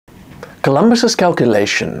Columbus's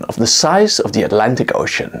calculation of the size of the Atlantic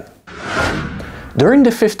Ocean. During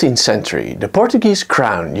the 15th century, the Portuguese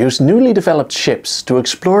crown used newly developed ships to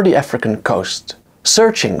explore the African coast,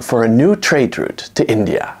 searching for a new trade route to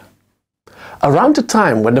India. Around the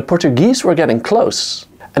time when the Portuguese were getting close,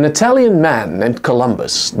 an Italian man named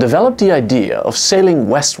Columbus developed the idea of sailing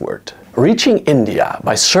westward, reaching India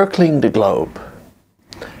by circling the globe.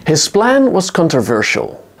 His plan was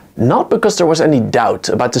controversial, not because there was any doubt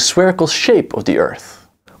about the spherical shape of the Earth,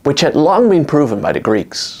 which had long been proven by the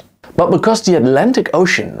Greeks, but because the Atlantic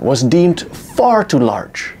Ocean was deemed far too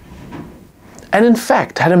large. And in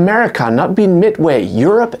fact, had America not been midway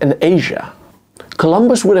Europe and Asia,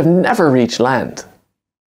 Columbus would have never reached land.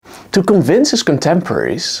 To convince his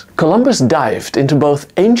contemporaries, Columbus dived into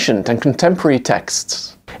both ancient and contemporary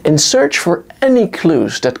texts in search for any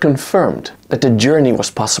clues that confirmed that the journey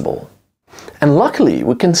was possible. And luckily,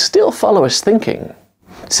 we can still follow his thinking,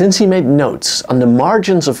 since he made notes on the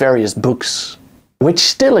margins of various books, which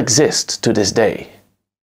still exist to this day.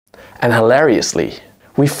 And hilariously,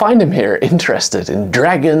 we find him here interested in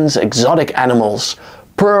dragons, exotic animals,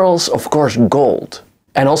 pearls, of course gold,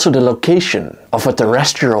 and also the location of a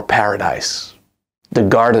terrestrial paradise, the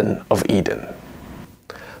Garden of Eden.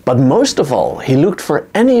 But most of all, he looked for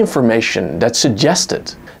any information that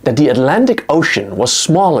suggested that the Atlantic Ocean was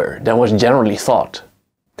smaller than was generally thought.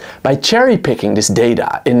 By cherry-picking this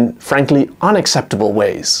data in, frankly, unacceptable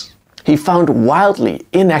ways, he found wildly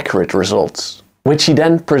inaccurate results, which he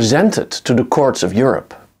then presented to the courts of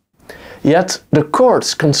Europe. Yet the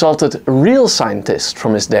courts consulted real scientists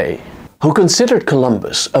from his day, who considered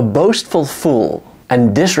Columbus a boastful fool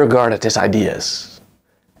and disregarded his ideas.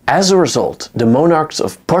 As a result, the monarchs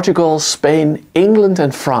of Portugal, Spain, England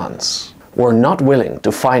and France were not willing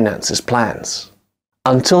to finance his plans.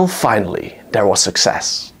 Until finally there was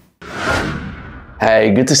success.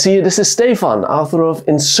 Hey, good to see you. This is Stephan, author of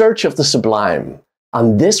In Search of the Sublime.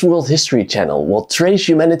 On this World History channel, we'll trace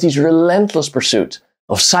humanity's relentless pursuit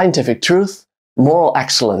of scientific truth, moral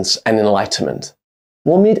excellence and enlightenment.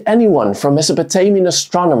 We'll meet anyone from Mesopotamian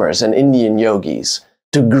astronomers and Indian yogis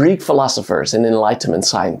to Greek philosophers and Enlightenment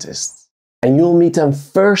scientists. And you'll meet them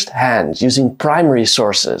firsthand using primary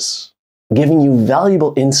sources, giving you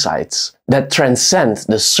valuable insights that transcend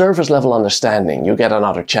the surface level understanding you get on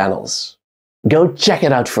other channels. Go check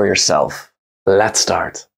it out for yourself. Let's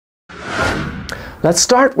start. Let's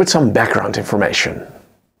start with some background information.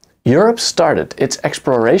 Europe started its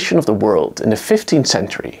exploration of the world in the 15th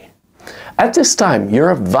century. At this time,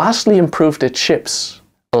 Europe vastly improved its ships,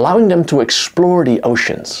 allowing them to explore the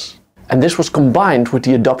oceans. And this was combined with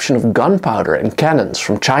the adoption of gunpowder and cannons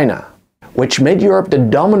from China, which made Europe the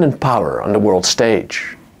dominant power on the world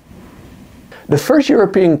stage. The first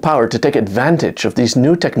European power to take advantage of these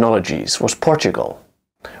new technologies was Portugal,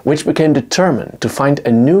 which became determined to find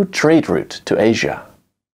a new trade route to Asia.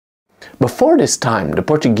 Before this time, the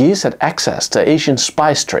Portuguese had access to Asian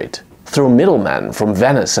spice trade through middlemen from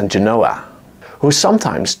Venice and Genoa, who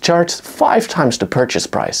sometimes charged 5 times the purchase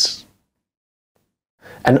price.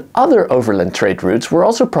 And other overland trade routes were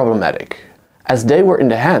also problematic, as they were in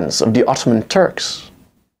the hands of the Ottoman Turks.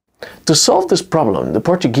 To solve this problem, the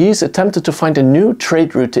Portuguese attempted to find a new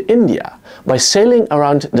trade route to India by sailing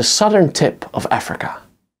around the southern tip of Africa.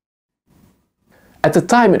 At the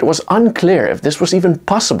time, it was unclear if this was even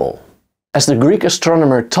possible, as the Greek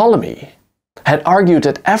astronomer Ptolemy had argued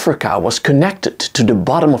that Africa was connected to the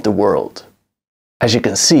bottom of the world, as you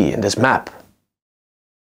can see in this map.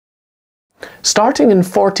 Starting in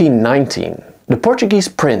 1419, the Portuguese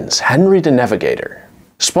prince Henry the Navigator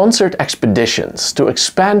sponsored expeditions to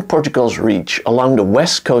expand Portugal's reach along the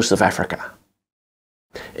west coast of Africa.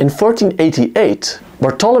 In 1488,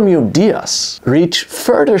 Bartholomew Dias reached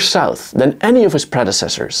further south than any of his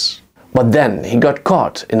predecessors, but then he got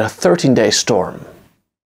caught in a 13-day storm.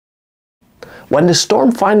 When the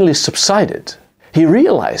storm finally subsided, he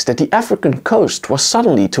realized that the African coast was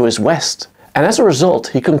suddenly to his west, and as a result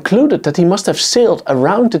he concluded that he must have sailed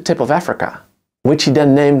around the tip of Africa, which he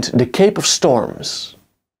then named the Cape of Storms,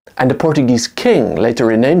 and the Portuguese king later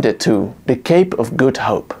renamed it to the Cape of Good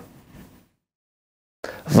Hope.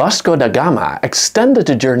 Vasco da Gama extended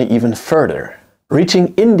the journey even further,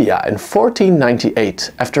 reaching India in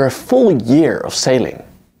 1498 after a full year of sailing.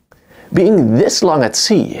 Being this long at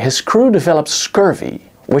sea, his crew developed scurvy,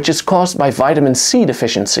 which is caused by vitamin C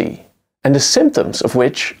deficiency, and the symptoms of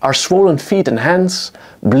which are swollen feet and hands,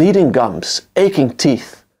 bleeding gums, aching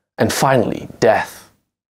teeth, and finally death.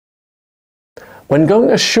 When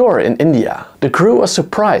going ashore in India, the crew was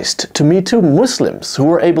surprised to meet 2 Muslims who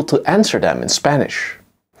were able to answer them in Spanish.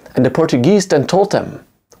 And the Portuguese then told them,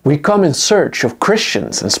 We come in search of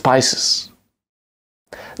Christians and spices.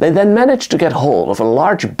 They then managed to get hold of a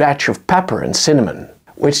large batch of pepper and cinnamon,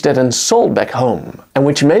 which they then sold back home, and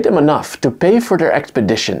which made them enough to pay for their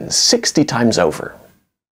expedition 60 times over.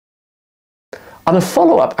 On a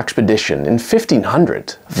follow-up expedition in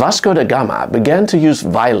 1500, Vasco da Gama began to use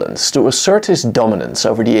violence to assert his dominance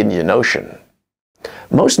over the Indian Ocean.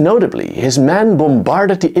 Most notably, his men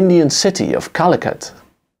bombarded the Indian city of Calicut.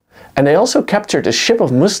 And they also captured a ship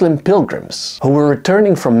of Muslim pilgrims who were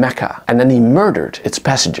returning from Mecca, and then he murdered its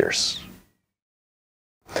passengers.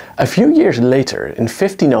 A few years later, in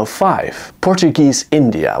 1505, Portuguese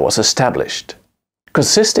India was established,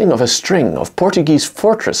 consisting of a string of Portuguese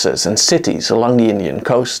fortresses and cities along the Indian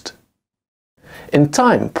coast. In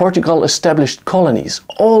time, Portugal established colonies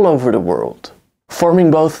all over the world, forming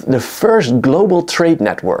both the first global trade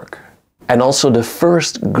network and also the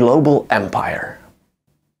first global empire.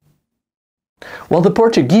 While the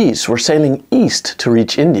Portuguese were sailing east to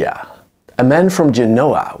reach India, a man from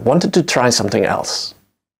Genoa wanted to try something else.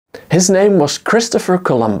 His name was Christophe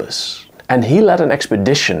Columbus, and he led an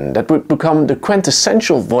expedition that would become the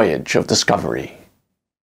quintessential voyage of discovery.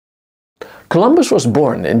 Columbus was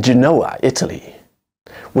born in Genoa, Italy.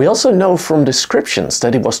 We also know from descriptions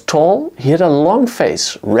that he was tall, he had a long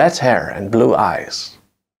face, red hair and blue eyes.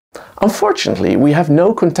 Unfortunately, we have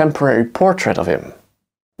no contemporary portrait of him.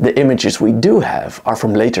 The images we do have are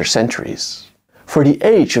from later centuries, for the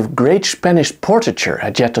age of great Spanish portraiture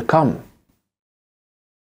had yet to come.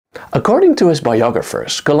 According to his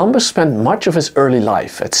biographers, Columbus spent much of his early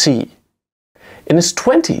life at sea. In his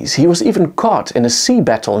 20s, he was even caught in a sea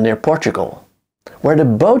battle near Portugal, where the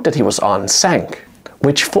boat that he was on sank,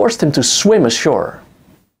 which forced him to swim ashore.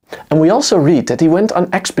 And we also read that he went on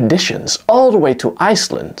expeditions all the way to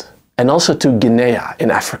Iceland and also to Guinea in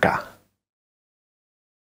Africa.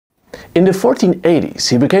 In the 1480s,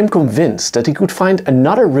 he became convinced that he could find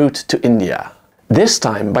another route to India, this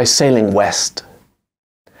time by sailing west.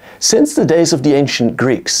 Since the days of the ancient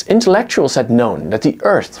Greeks, intellectuals had known that the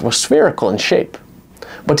Earth was spherical in shape,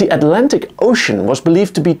 but the Atlantic Ocean was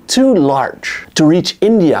believed to be too large to reach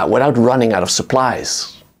India without running out of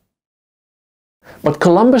supplies. But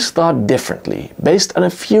Columbus thought differently, based on a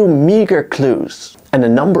few meager clues and a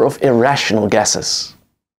number of irrational guesses.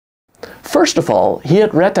 First of all, he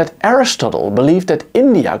had read that Aristotle believed that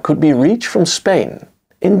India could be reached from Spain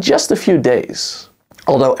in just a few days,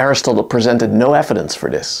 although Aristotle presented no evidence for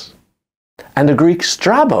this. And the Greek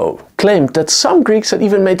Strabo claimed that some Greeks had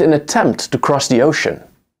even made an attempt to cross the ocean,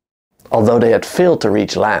 although they had failed to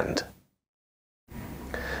reach land.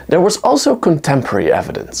 There was also contemporary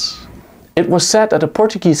evidence. It was said that a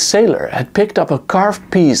Portuguese sailor had picked up a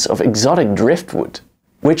carved piece of exotic driftwood,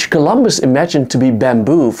 which Columbus imagined to be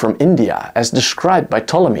bamboo from India as described by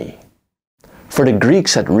Ptolemy. For the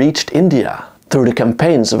Greeks had reached India through the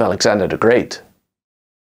campaigns of Alexander the Great.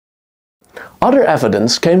 Other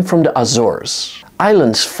evidence came from the Azores,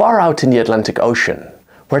 islands far out in the Atlantic Ocean,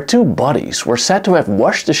 where two bodies were said to have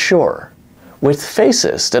washed ashore, with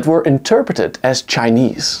faces that were interpreted as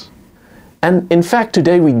Chinese. And in fact,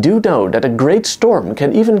 today we do know that a great storm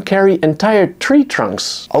can even carry entire tree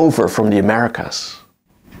trunks over from the Americas.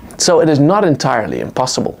 So it is not entirely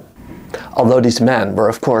impossible, although these men were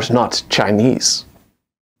of course not Chinese.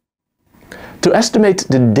 To estimate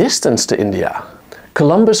the distance to India,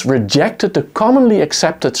 Columbus rejected the commonly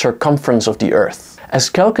accepted circumference of the Earth, as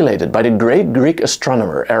calculated by the great Greek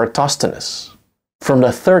astronomer Eratosthenes, from the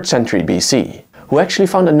 3rd century BC, who actually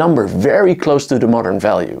found a number very close to the modern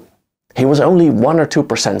value. He was only 1 or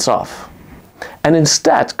 2% off. And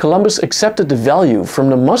instead, Columbus accepted the value from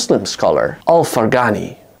the Muslim scholar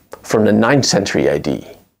Al-Farghani, from the 9th century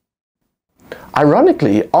AD.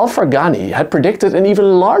 Ironically, Al-Farghani had predicted an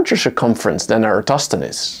even larger circumference than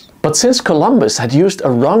Eratosthenes. But since Columbus had used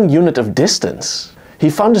a wrong unit of distance,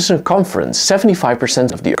 he found the circumference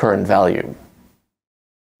 75% of the current value.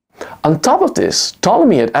 On top of this,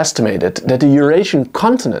 Ptolemy had estimated that the Eurasian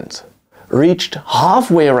continent reached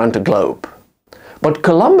halfway around the globe. But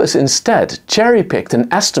Columbus instead cherry-picked an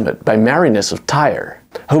estimate by Marinus of Tyre,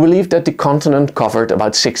 who believed that the continent covered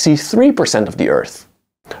about 63% of the Earth,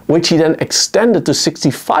 which he then extended to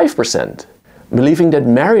 65%, believing that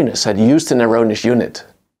Marinus had used an erroneous unit.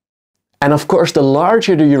 And of course, the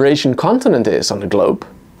larger the Eurasian continent is on the globe,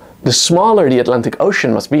 the smaller the Atlantic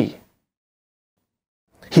Ocean must be.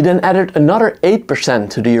 He then added another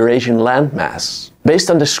 8% to the Eurasian landmass,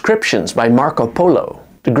 based on descriptions by Marco Polo,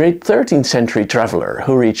 the great 13th century traveler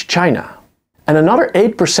who reached China, and another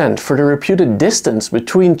 8% for the reputed distance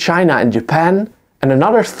between China and Japan, and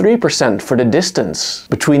another 3% for the distance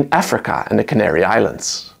between Africa and the Canary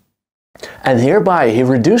Islands. And hereby he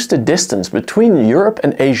reduced the distance between Europe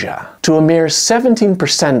and Asia to a mere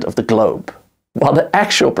 17% of the globe, while the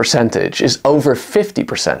actual percentage is over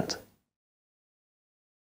 50%.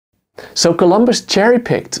 So Columbus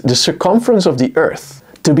cherry-picked the circumference of the Earth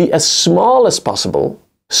to be as small as possible,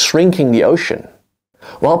 shrinking the ocean,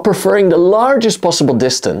 while preferring the largest possible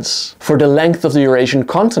distance for the length of the Eurasian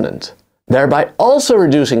continent, thereby also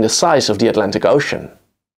reducing the size of the Atlantic Ocean.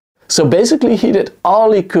 So basically he did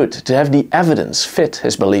all he could to have the evidence fit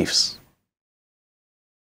his beliefs.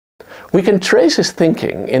 We can trace his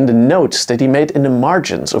thinking in the notes that he made in the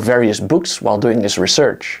margins of various books while doing his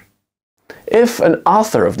research. If an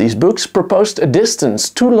author of these books proposed a distance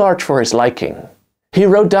too large for his liking, he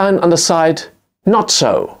wrote down on the side, "Not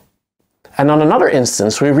so." And on another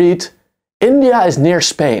instance we read, "India is near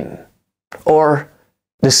Spain," or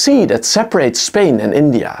 "The sea that separates Spain and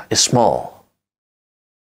India is small."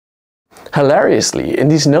 Hilariously, in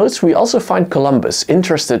these notes we also find Columbus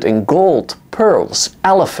interested in gold, pearls,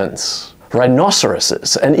 elephants,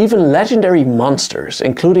 rhinoceroses, and even legendary monsters,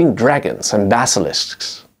 including dragons and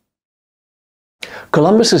basilisks.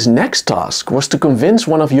 Columbus's next task was to convince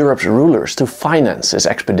one of Europe's rulers to finance his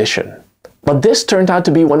expedition. But this turned out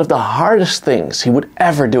to be one of the hardest things he would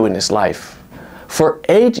ever do in his life. For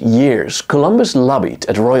 8 years, Columbus lobbied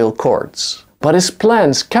at royal courts, but his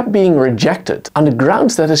plans kept being rejected on the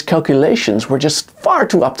grounds that his calculations were just far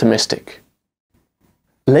too optimistic.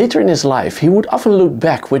 Later in his life, he would often look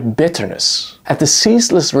back with bitterness at the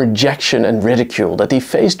ceaseless rejection and ridicule that he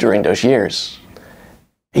faced during those years.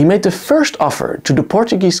 He made the first offer to the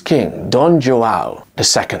Portuguese king Dom João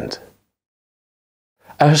II.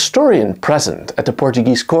 A historian present at the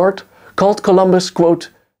Portuguese court called Columbus, quote,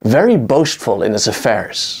 "very boastful in his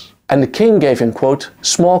affairs," and the king gave him, quote,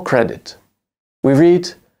 "small credit." We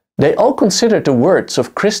read, "They all considered the words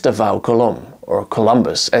of Christophe Colomb, or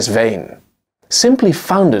Columbus, as vain, simply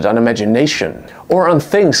founded on imagination, or on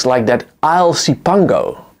things like that Isle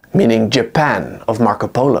Cipango, meaning Japan, of Marco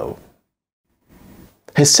Polo."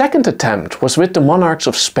 His second attempt was with the monarchs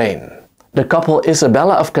of Spain, the couple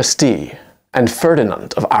Isabella of Castile and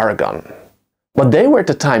Ferdinand of Aragon. But they were at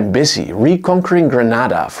the time busy reconquering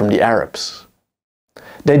Granada from the Arabs.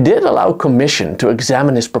 They did allow a commission to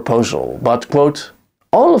examine his proposal, but, quote,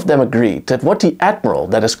 "all of them agreed that what the Admiral,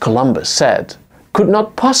 that is Columbus, said could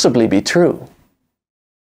not possibly be true."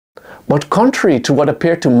 But contrary to what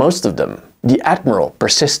appeared to most of them, the Admiral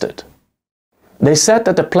persisted. They said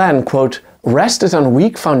that the plan, quote, "rested on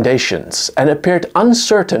weak foundations and appeared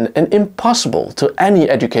uncertain and impossible to any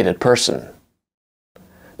educated person."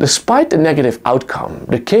 Despite the negative outcome,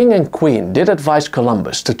 the king and queen did advise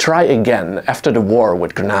Columbus to try again after the war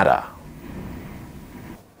with Granada.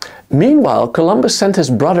 Meanwhile, Columbus sent his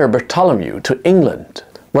brother Bartholomew to England,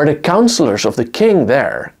 where the counselors of the king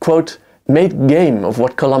there, quote, "made game of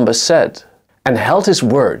what Columbus said, and held his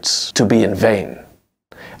words to be in vain."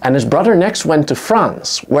 And his brother next went to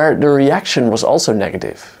France, where the reaction was also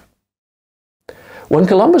negative. When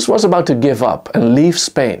Columbus was about to give up and leave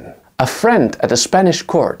Spain, a friend at the Spanish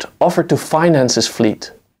court offered to finance his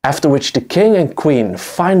fleet, after which the king and queen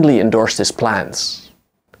finally endorsed his plans.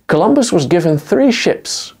 Columbus was given 3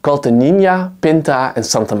 ships called the Niña, Pinta and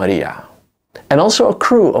Santa Maria, and also a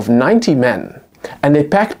crew of 90 men, and they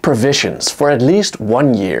packed provisions for at least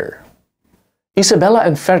 1 year. Isabella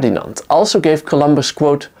and Ferdinand also gave Columbus,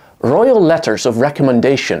 quote, "royal letters of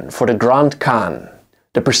recommendation for the Grand Khan,"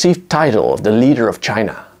 the perceived title of the leader of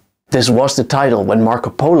China. This was the title when Marco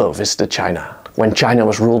Polo visited China, when China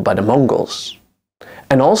was ruled by the Mongols,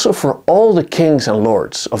 and also for all the kings and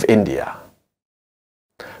lords of India.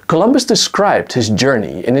 Columbus described his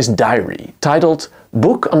journey in his diary, titled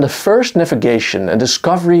 "Book on the First Navigation and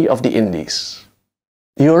Discovery of the Indies."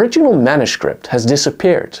 The original manuscript has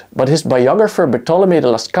disappeared, but his biographer Bartolomé de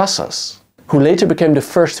las Casas, who later became the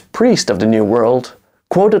first priest of the New World,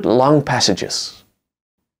 quoted long passages.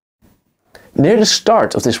 Near the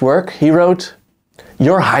start of this work he wrote,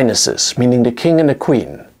 "Your Highnesses," meaning the king and the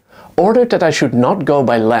queen, "ordered that I should not go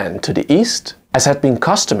by land to the east, as had been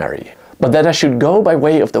customary, but that I should go by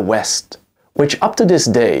way of the west, which up to this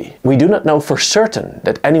day we do not know for certain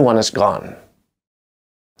that anyone has gone.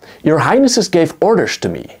 Your Highnesses gave orders to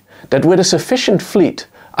me that with a sufficient fleet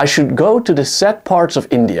I should go to the said parts of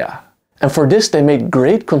India, and for this they made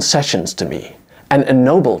great concessions to me, and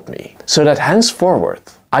ennobled me, so that henceforward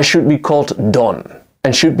I should be called Don,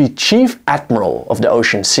 and should be Chief Admiral of the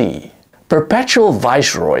Ocean Sea, perpetual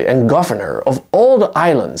Viceroy and Governor of all the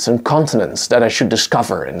islands and continents that I should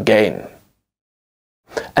discover and gain,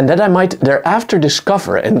 and that I might thereafter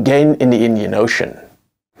discover and gain in the Indian Ocean,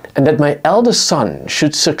 and that my eldest son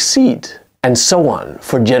should succeed and so on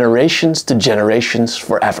for generations to generations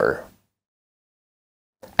forever.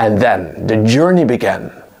 And then the journey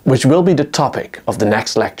began, which will be the topic of the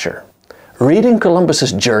next lecture. Reading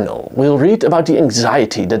Columbus's journal, we'll read about the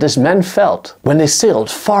anxiety that his men felt when they sailed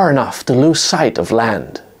far enough to lose sight of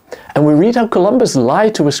land. And we read how Columbus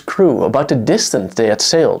lied to his crew about the distance they had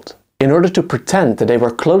sailed, in order to pretend that they were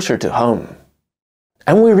closer to home.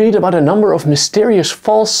 And we read about a number of mysterious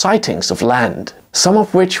false sightings of land, some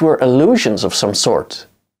of which were illusions of some sort.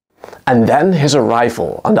 And then his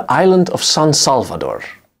arrival on the island of San Salvador,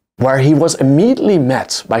 where he was immediately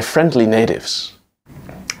met by friendly natives.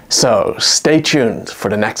 So stay tuned for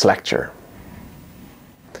the next lecture.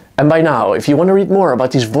 And by now, if you want to read more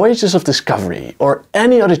about these voyages of discovery or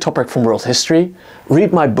any other topic from world history,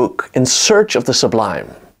 read my book In Search of the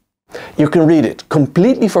Sublime. You can read it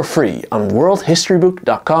completely for free on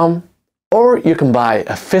worldhistorybook.com, or you can buy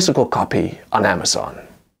a physical copy on Amazon.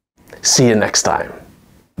 See you next time.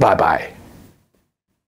 Bye bye.